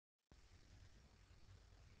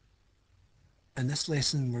In this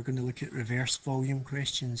lesson we're going to look at reverse volume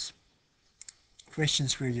questions.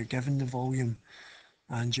 Questions where you're given the volume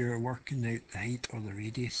and you're working out the height or the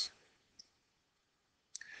radius.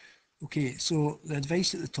 Okay, so the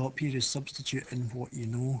advice at the top here is substitute in what you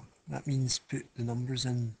know. That means put the numbers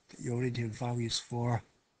in that you already have values for.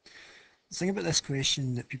 The thing about this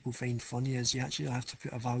question that people find funny is you actually have to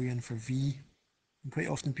put a value in for V. And quite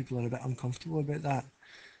often people are a bit uncomfortable about that.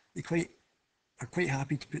 They are quite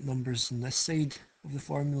happy to put numbers on this side of the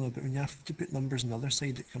formula, but when you have to put numbers on the other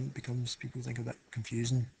side, it becomes, people think, a bit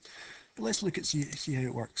confusing. But let's look at see how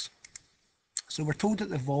it works. So we're told that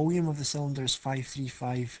the volume of the cylinder is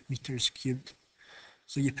 535 meters cubed.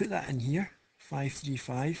 So you put that in here,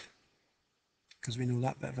 535, because we know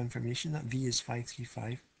that bit of information, that V is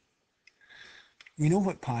 535. We know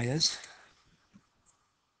what pi is.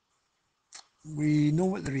 We know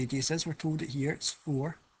what the radius is. We're told it here, it's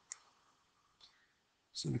 4.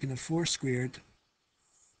 So we can have 4 squared,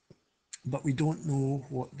 but we don't know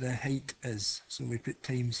what the height is. So we put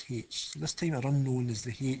times h. So this time our unknown is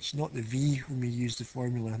the h, not the v when we use the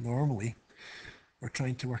formula normally. We're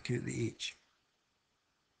trying to work out the h.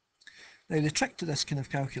 Now the trick to this kind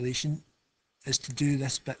of calculation is to do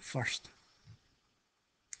this bit first.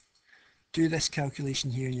 Do this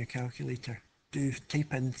calculation here in your calculator.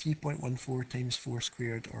 Type in 3.14 times 4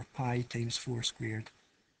 squared or pi times 4 squared.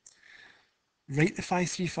 Write the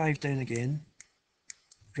 535 down again.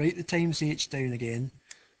 Write the times h down again,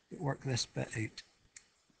 but work this bit out.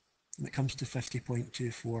 And it comes to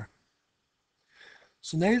 50.24.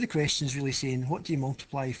 So now the question is really saying, what do you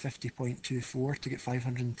multiply 50.24 to get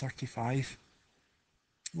 535?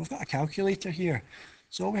 We've got a calculator here,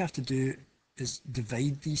 so all we have to do is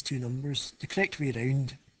divide these two numbers the correct way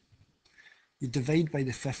around. You divide by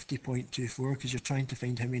the 50.24 because you're trying to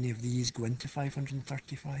find how many of these go into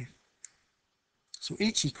 535. So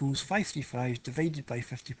h equals 535 divided by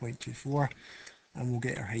 50.24, and we'll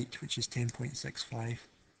get our height, which is 10.65.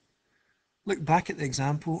 Look back at the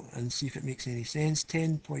example and see if it makes any sense.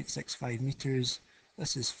 10.65 meters,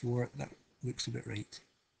 this is 4, that looks about right.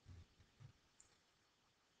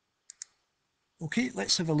 Okay,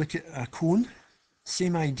 let's have a look at a cone.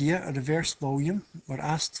 Same idea, a reverse volume. We're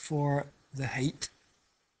asked for the height.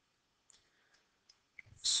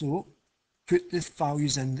 So put the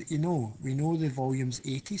values in that you know. We know the volume's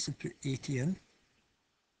 80, so put 80 in.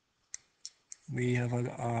 We have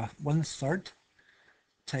a 1/3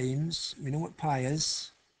 times, we know what pi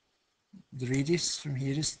is. The radius from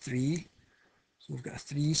here is 3, so we've got a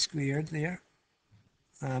 3 squared there.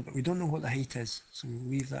 But we don't know what the height is, so we'll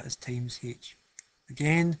leave that as times h.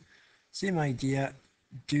 Again, same idea,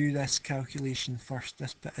 do this calculation first,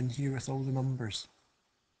 this bit in here with all the numbers.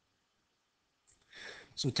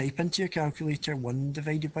 So type into your calculator 1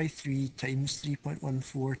 divided by 3 times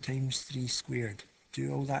 3.14 times 3 squared.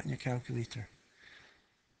 Do all that in your calculator.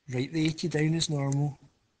 Write the 80 down as normal,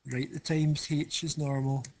 write the times h as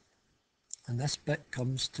normal, and this bit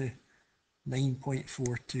comes to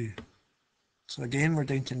 9.42. So again, we're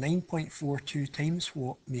down to 9.42 times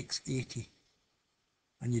what makes 80.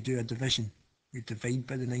 And you do a division. You divide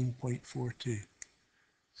by the 9.42.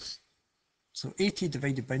 So 80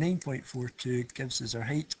 divided by 9.42 gives us our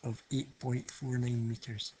height of 8.49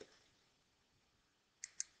 meters.